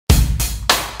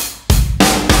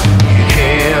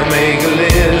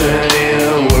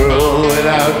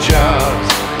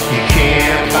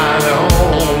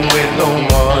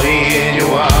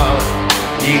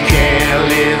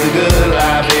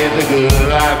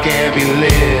life can't be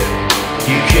lived.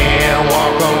 You can't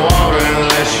walk on water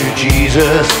unless you're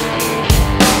Jesus.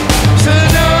 So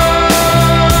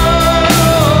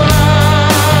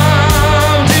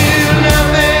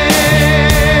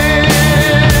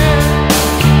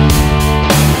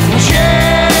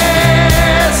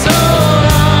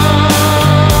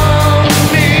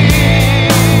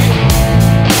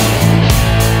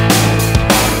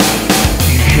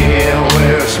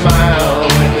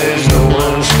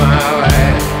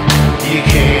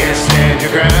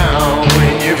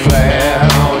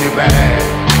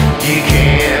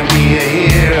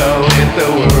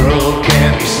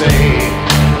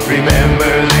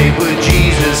remember, they put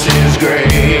Jesus in his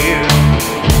grave.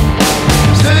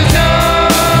 So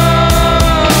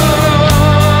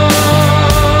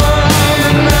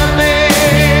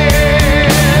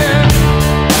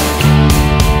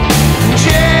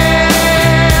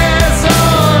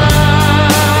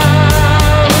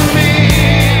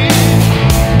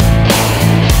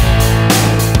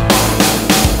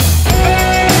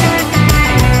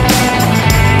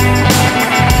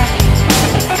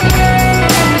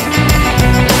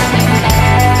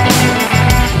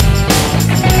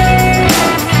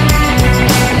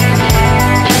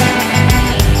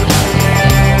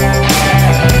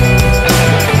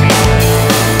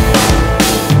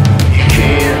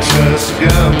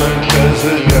cause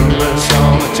the government's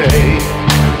on the tape.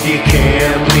 You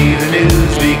can't believe the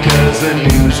news because the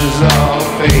news is all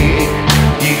fake.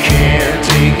 You can't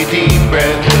take a deep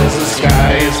breath cause the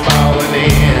sky is falling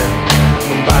in.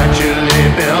 Bite your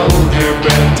lip and hold your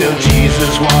breath till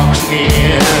Jesus walks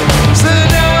again. So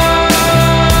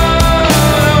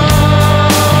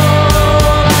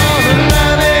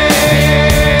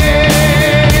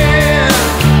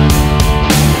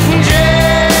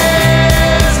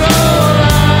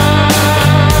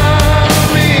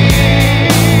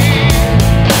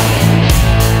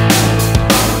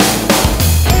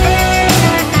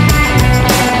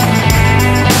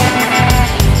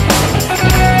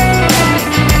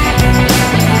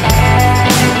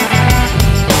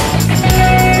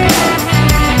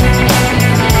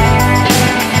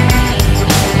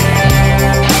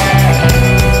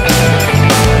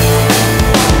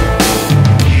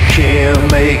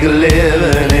make a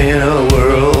living in a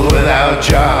world without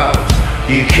jobs.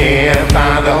 You can't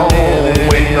find a home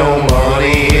with no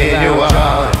money in your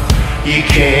wallet. You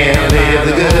can't live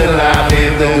the good life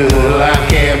if the good life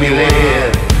can't be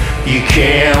lived. You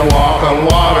can't walk on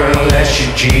water unless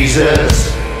you're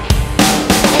Jesus.